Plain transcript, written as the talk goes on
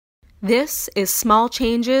This is Small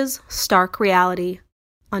Changes, Stark Reality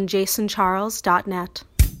on jasoncharles.net.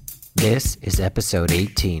 This is episode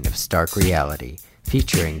 18 of Stark Reality,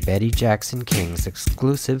 featuring Betty Jackson King's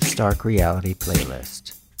exclusive Stark Reality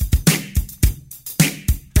playlist.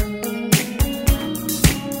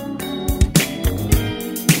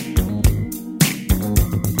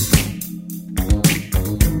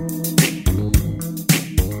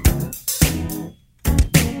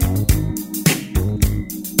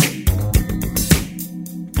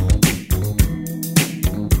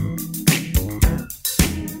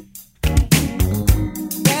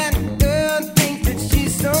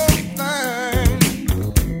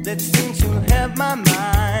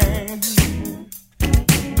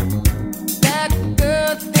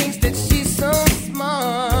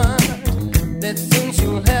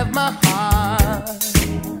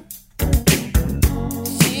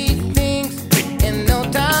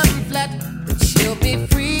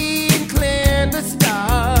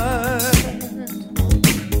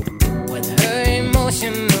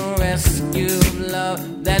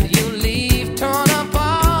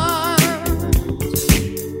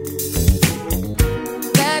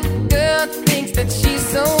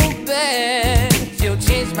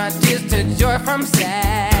 My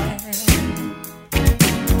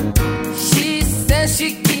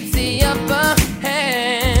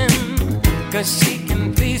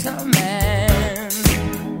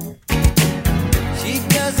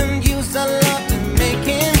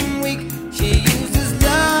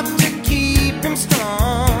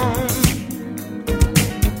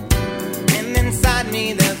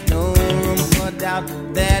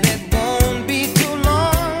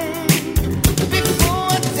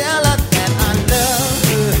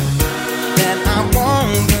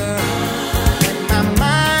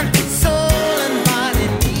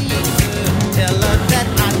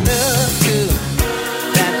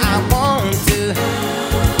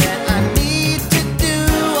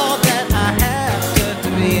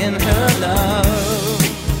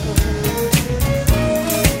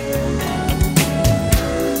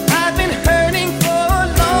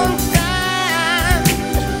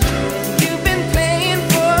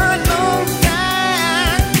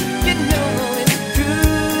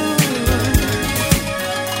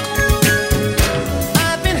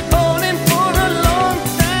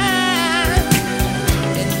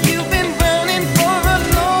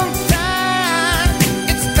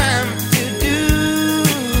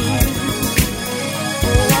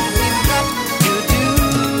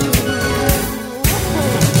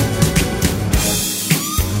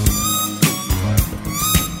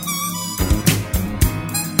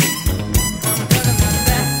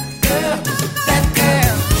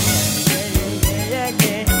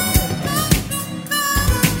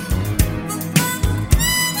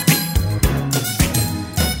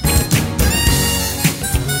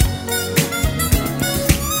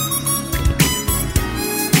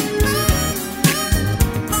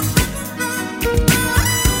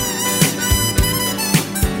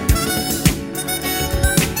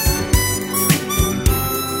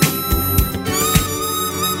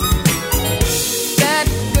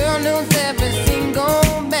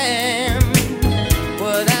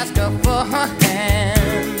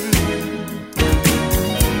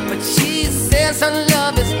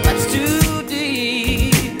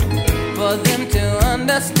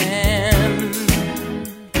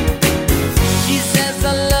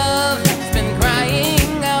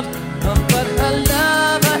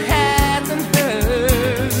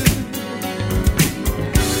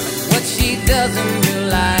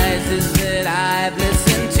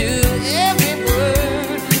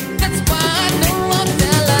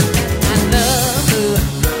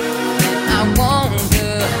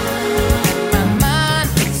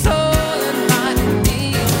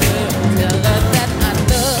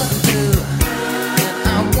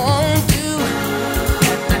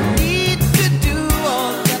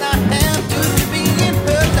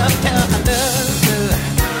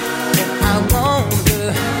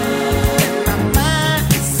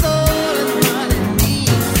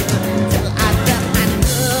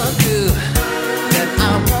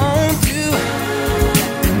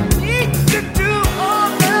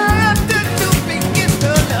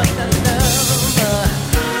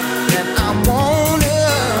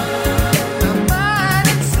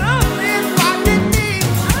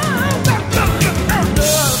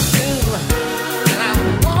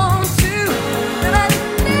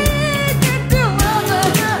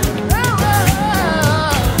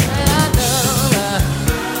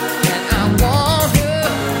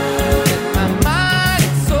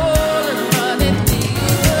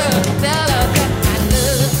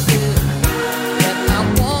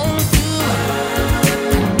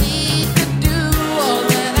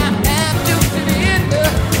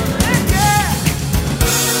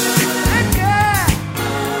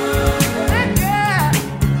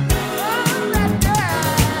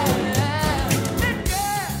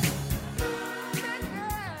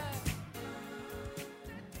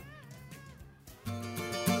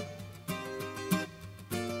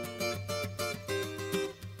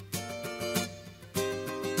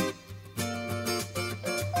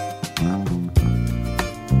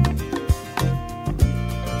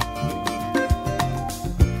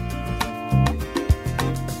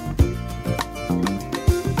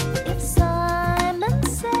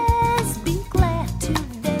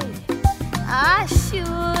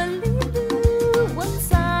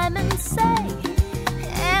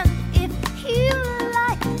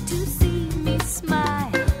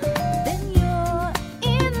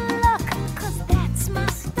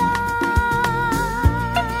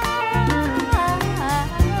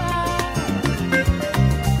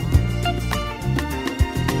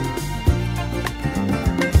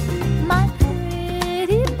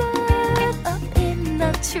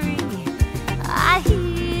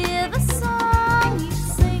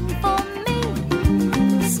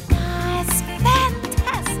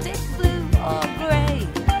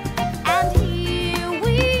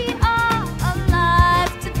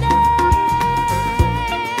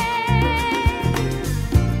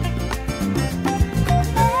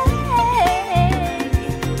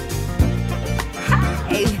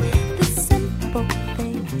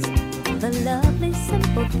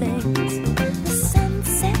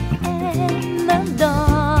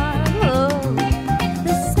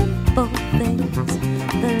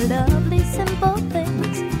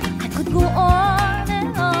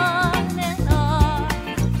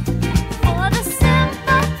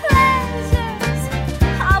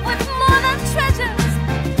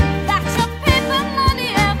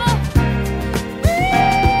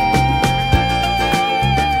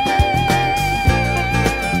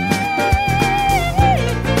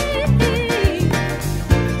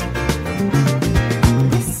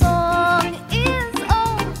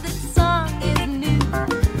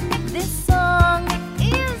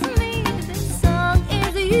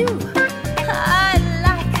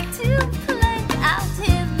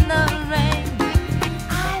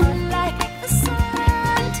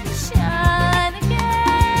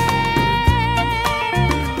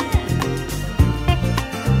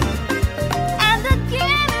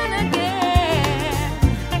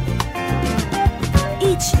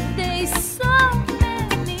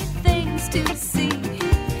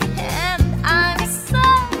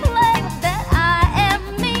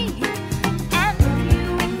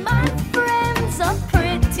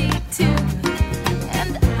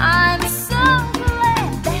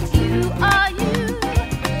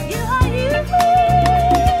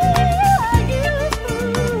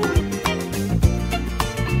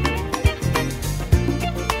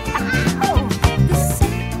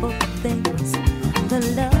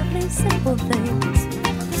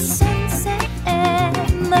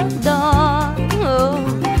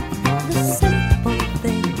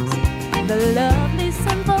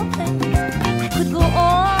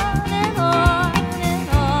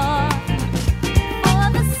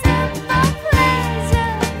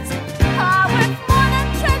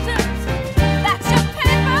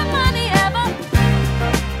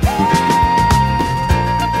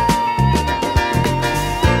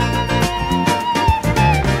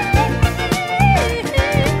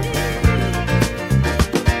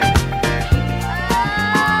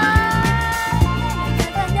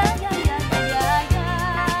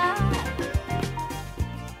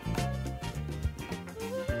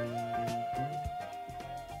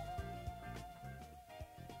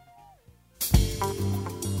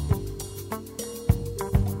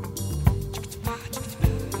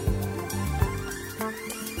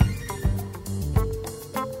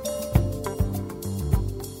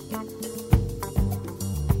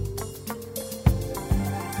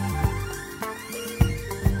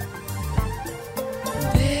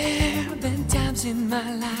In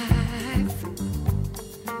my life,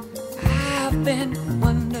 I've been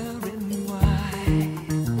wondering why.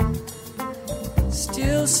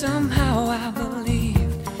 Still somehow I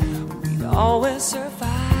believed we'd always survive.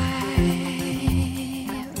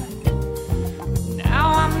 Now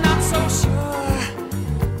I'm not so sure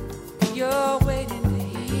you're waiting to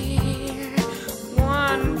hear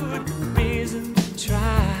one good reason to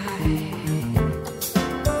try.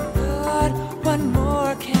 But what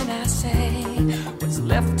more can I say? What's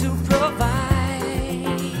left to provide?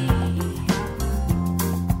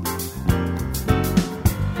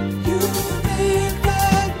 You think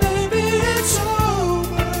that maybe it's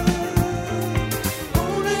over,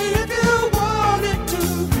 only if you want it to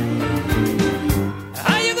be.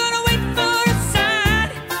 Are you gonna wait for a sign,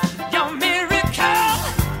 your miracle?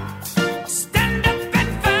 Stand up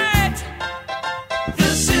and fight.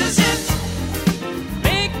 This is it.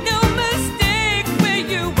 Make no mistake where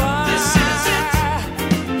you are. This is it.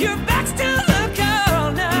 Your back's to the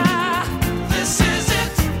corner. This is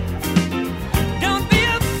it. Don't be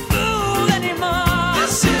a fool anymore.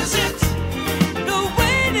 This is it. The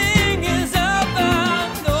waiting is over.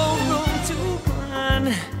 No room to run.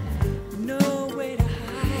 No way to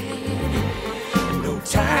hide. No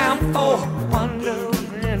time for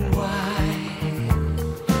wondering why.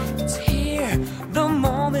 It's here. The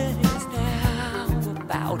moment is now.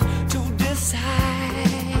 About to decide.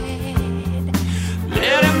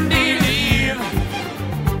 Let him believe,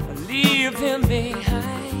 leave him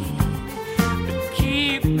behind, but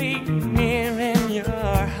keep me near in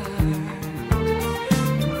your heart.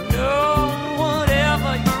 No,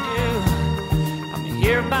 whatever you do, I'm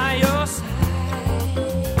here by your side.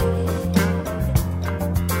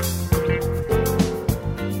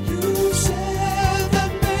 You said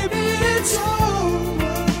that maybe it's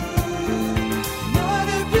over, not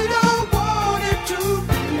if you don't want it to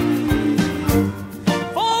be.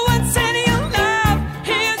 For once in your life,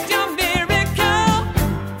 here's your miracle.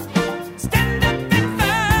 Stand up and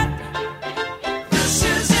fight. This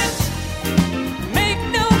is it. Make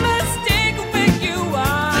no mistake where you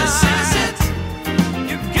are. This is it.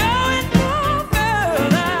 You're going no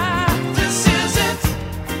further. This is it.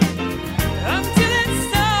 Until it's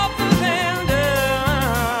all surrendered.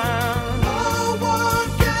 No one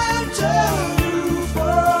can tell you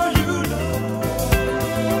what you know.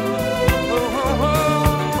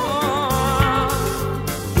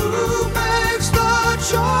 Who makes the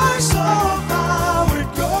choice of how it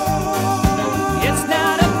goes? It's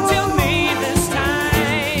not up to me this time.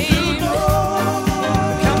 You know.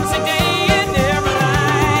 Comes a day in every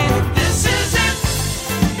life. This is it.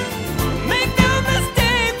 Make no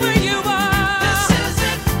mistake where you are. This is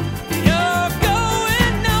it. You're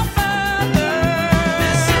going no further.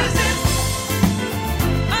 This is it.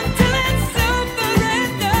 Until it's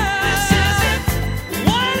surrendered. This is it.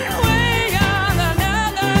 One way or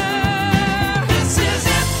another. This is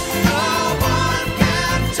it. No one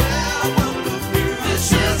can tell what the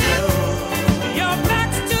future is. Your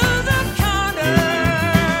back's to the corner.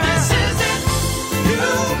 This is it. You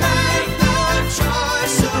make the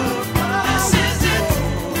choice of how. This is it.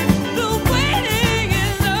 The waiting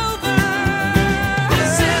is over.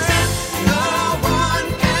 This is it. No one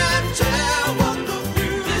can tell what the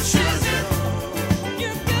future is.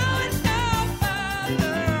 You're going no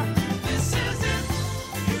further. This is it.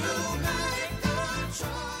 You make the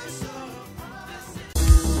choice of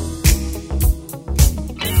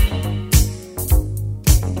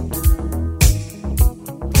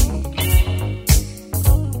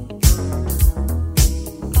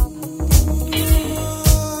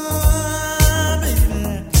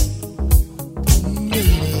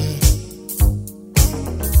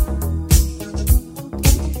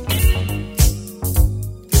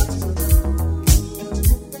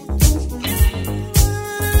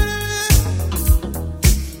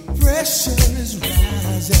pressure is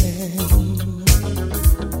rising.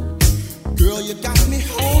 Girl, you got me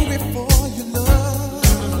hungry for your love.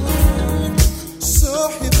 So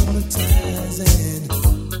hypnotizing.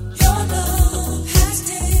 Your love has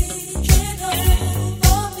taken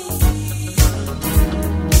over me.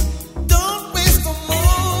 Don't waste a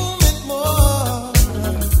moment more.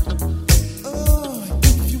 Oh,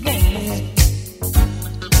 if you want it.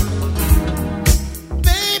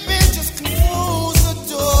 Baby, just close the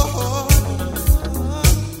door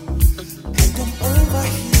and come over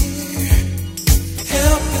here.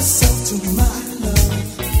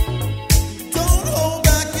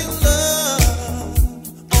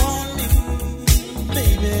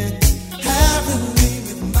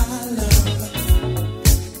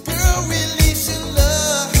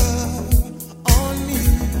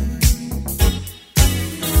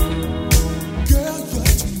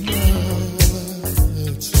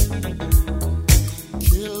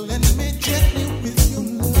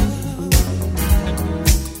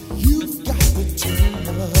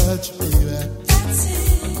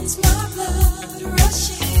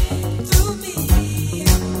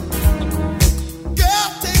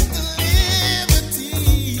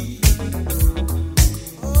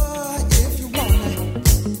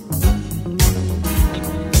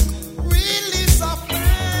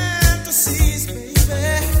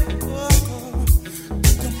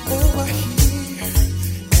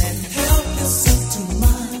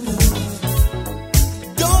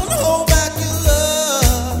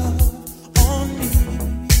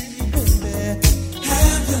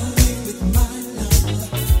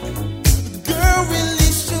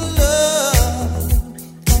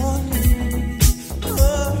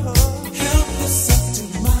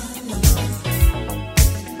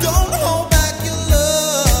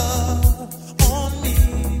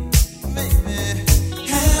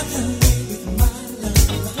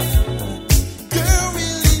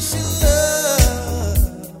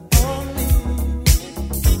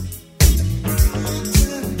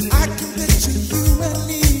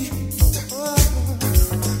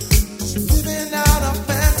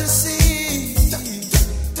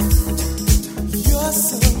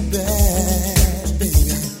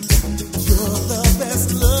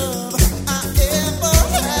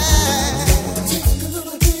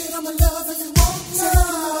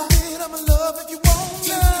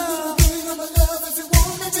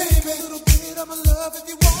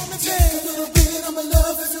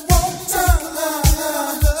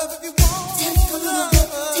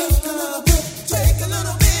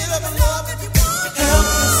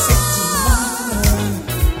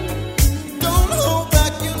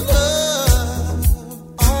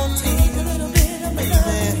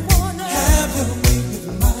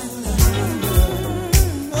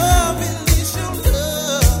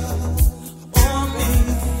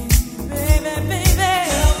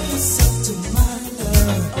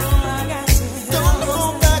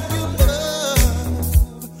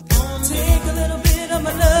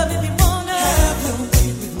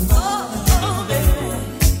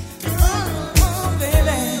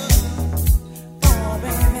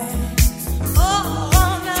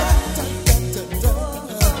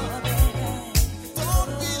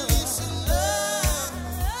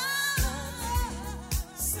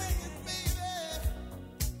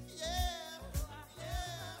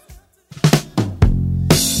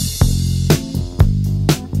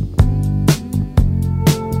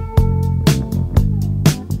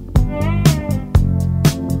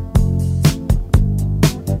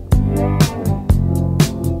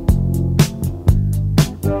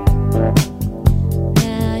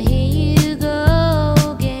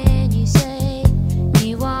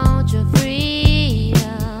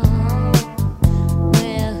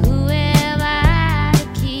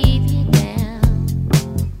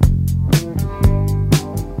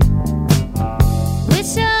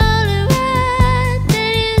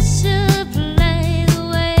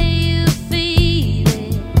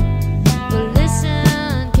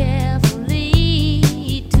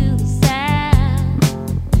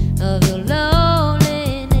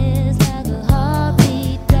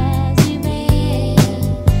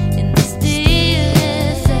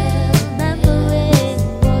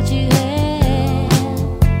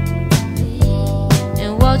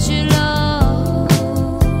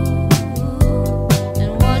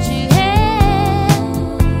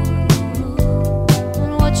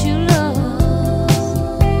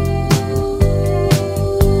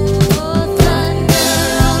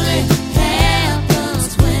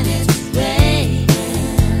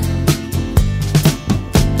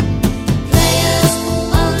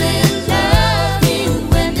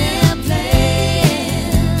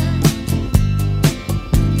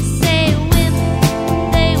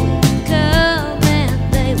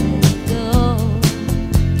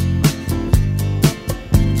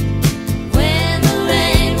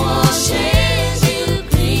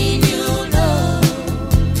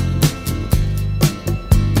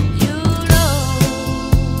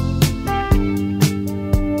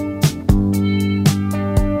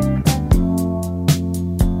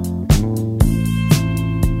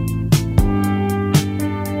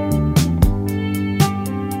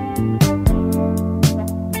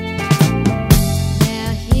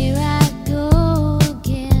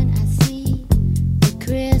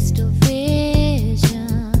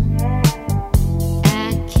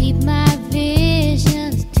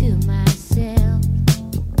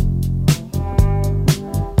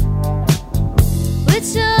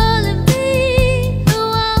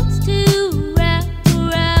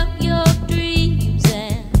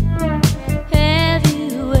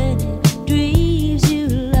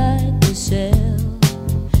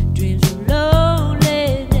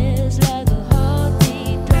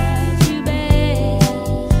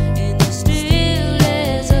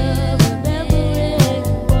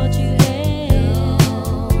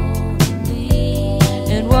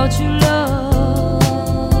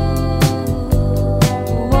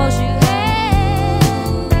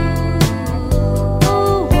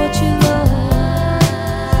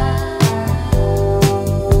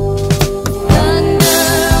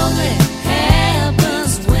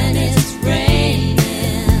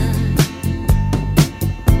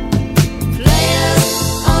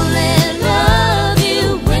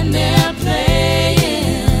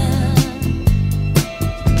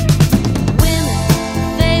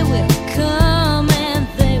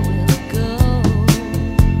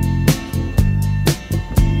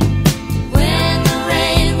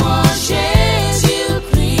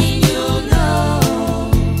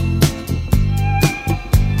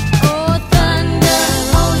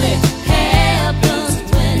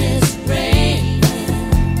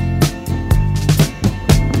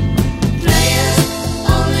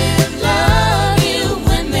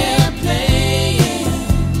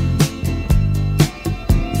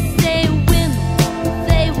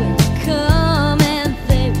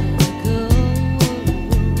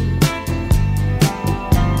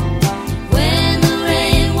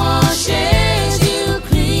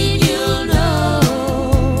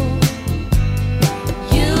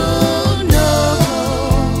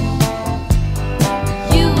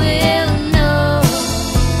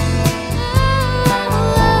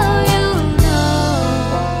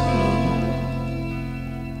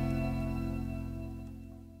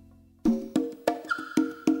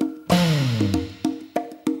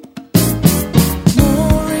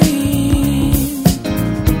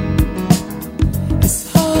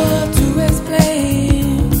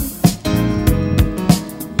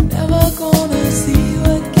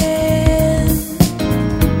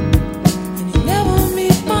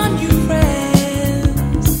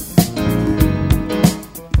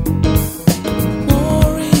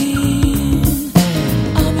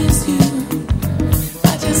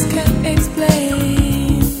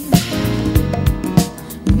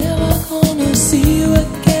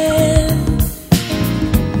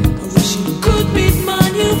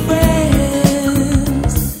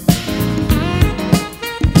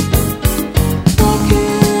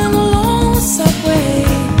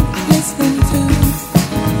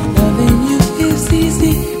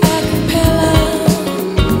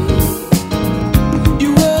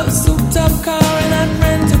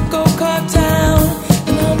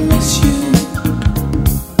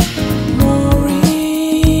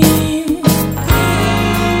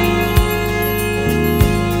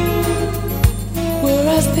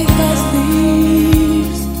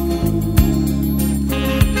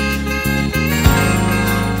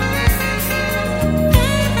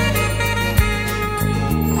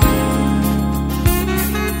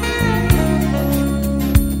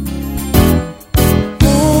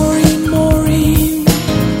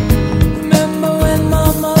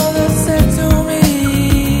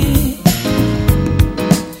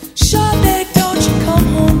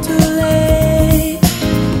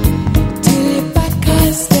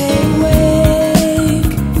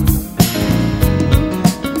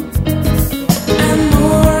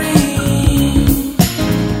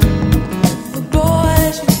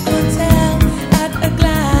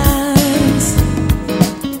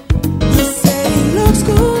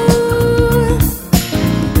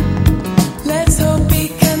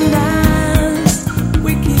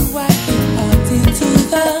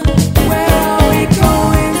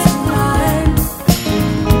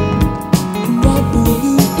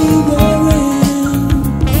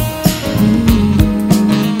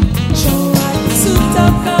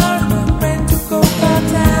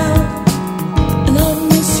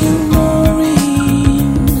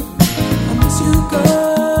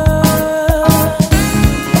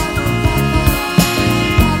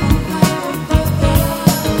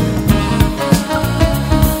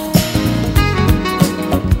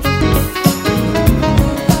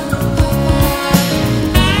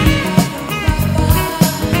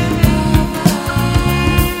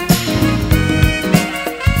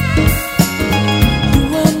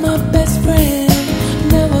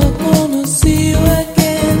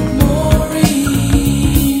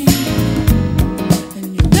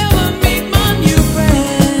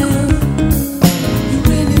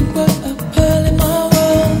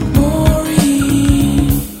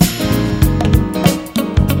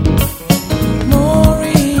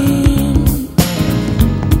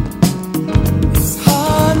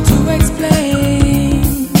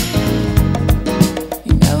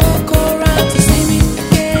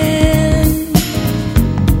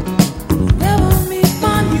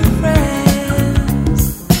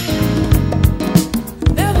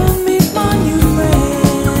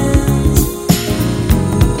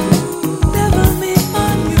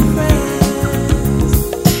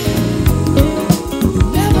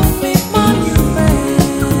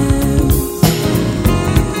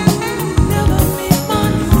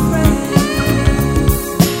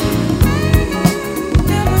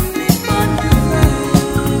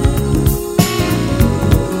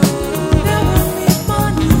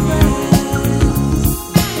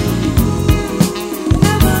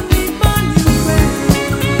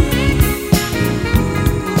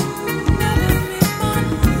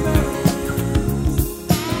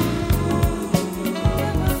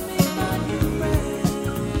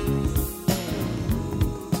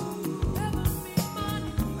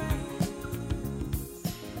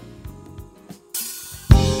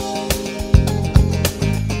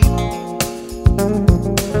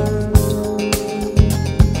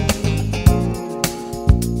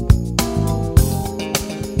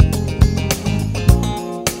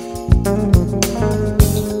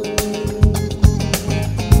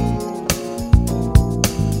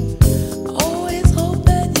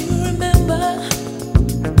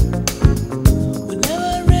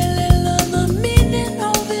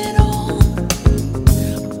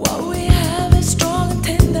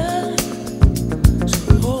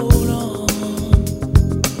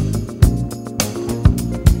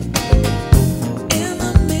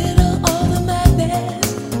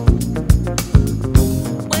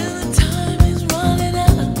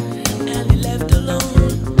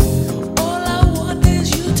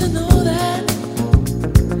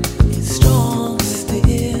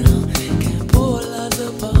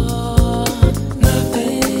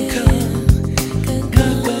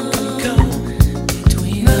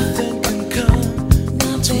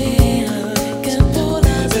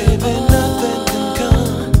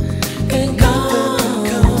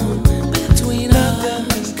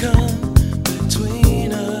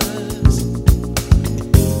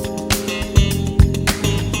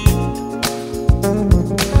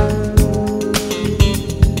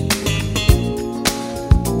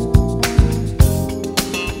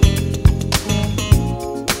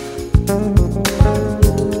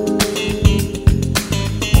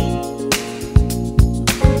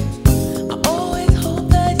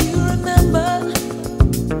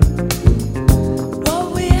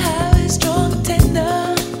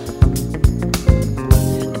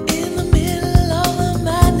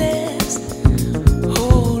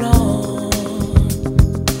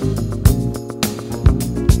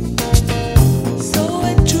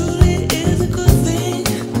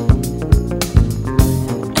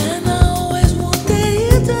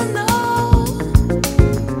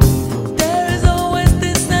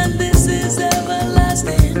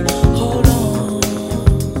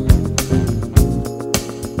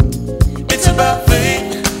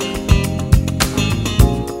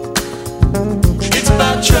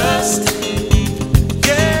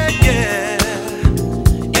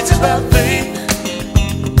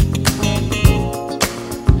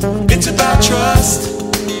 dust.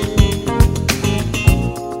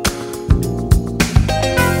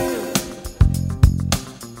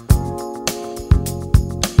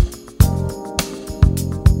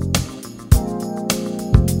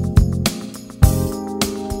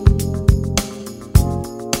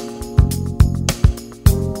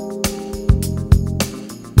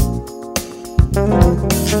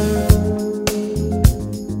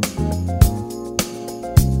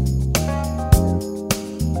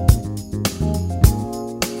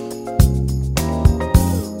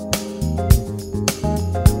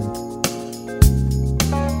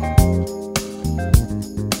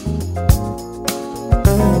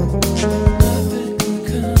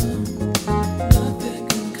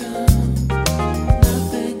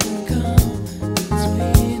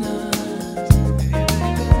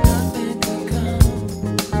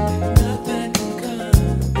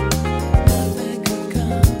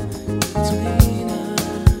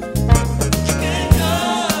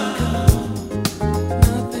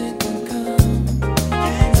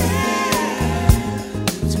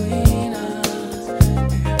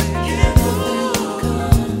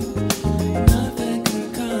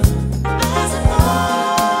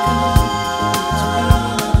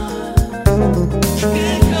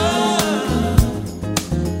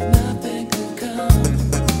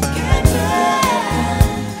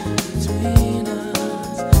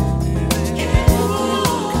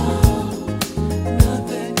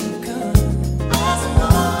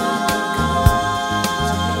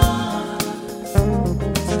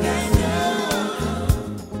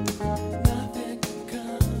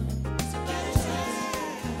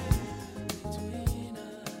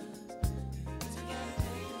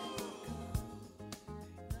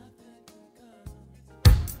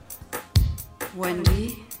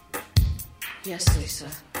 Wendy? Yes, Lisa.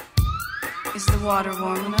 Is the water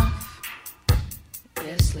warm enough?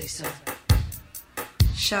 Yes, Lisa.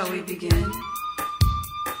 Shall we begin?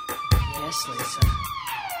 Yes, Lisa.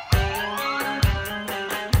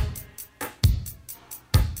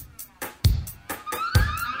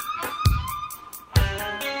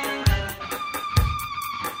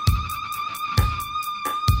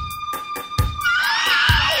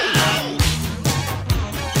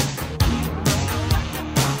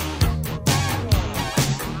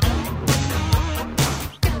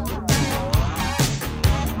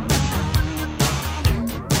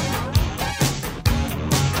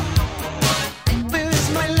 Baby,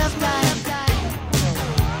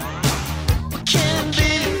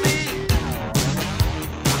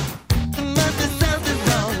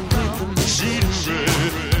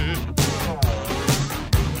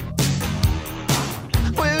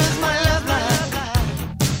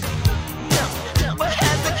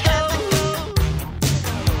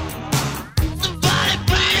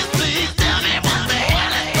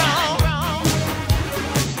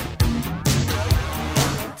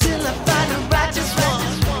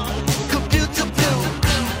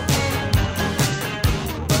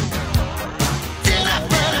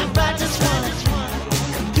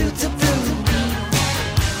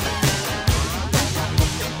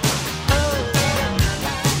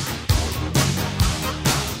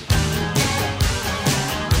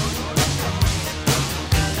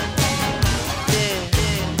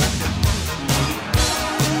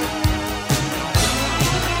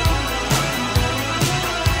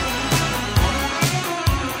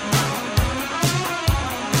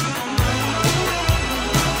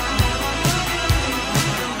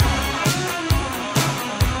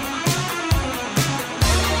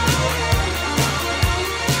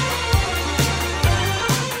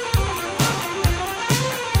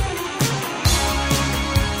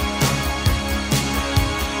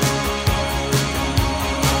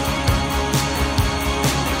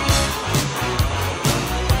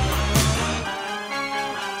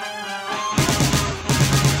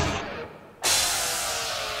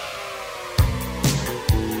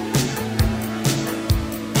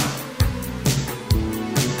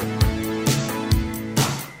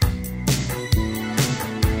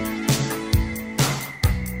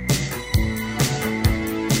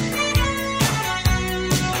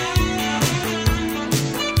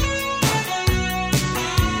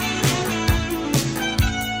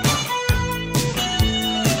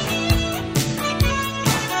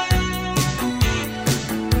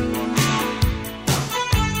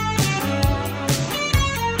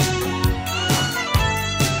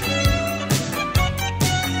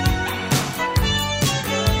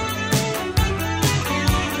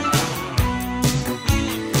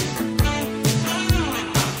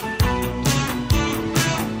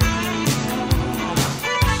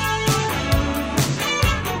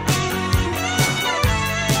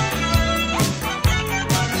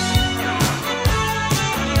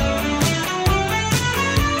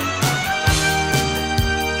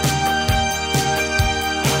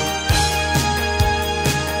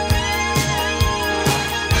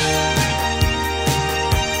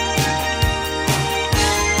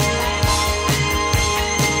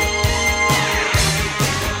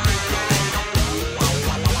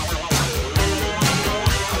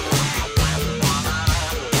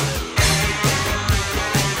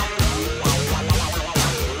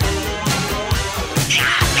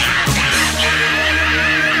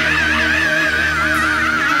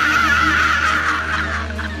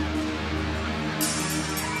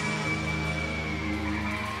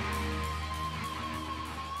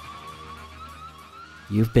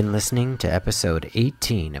 You've been listening to episode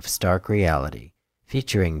 18 of Stark Reality,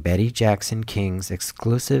 featuring Betty Jackson King's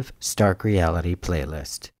exclusive Stark Reality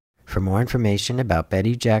playlist. For more information about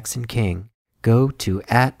Betty Jackson King, go to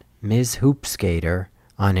 @MsHoopskater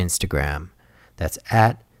on Instagram. That's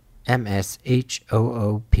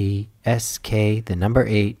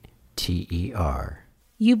 @MsHoopsk8TER.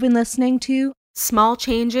 You've been listening to Small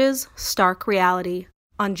Changes, Stark Reality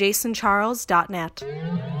on JasonCharles.net.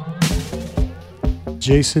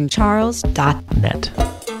 JasonCharles.net.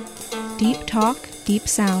 Deep talk, deep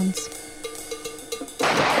sounds.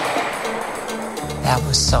 That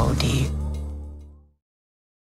was so deep.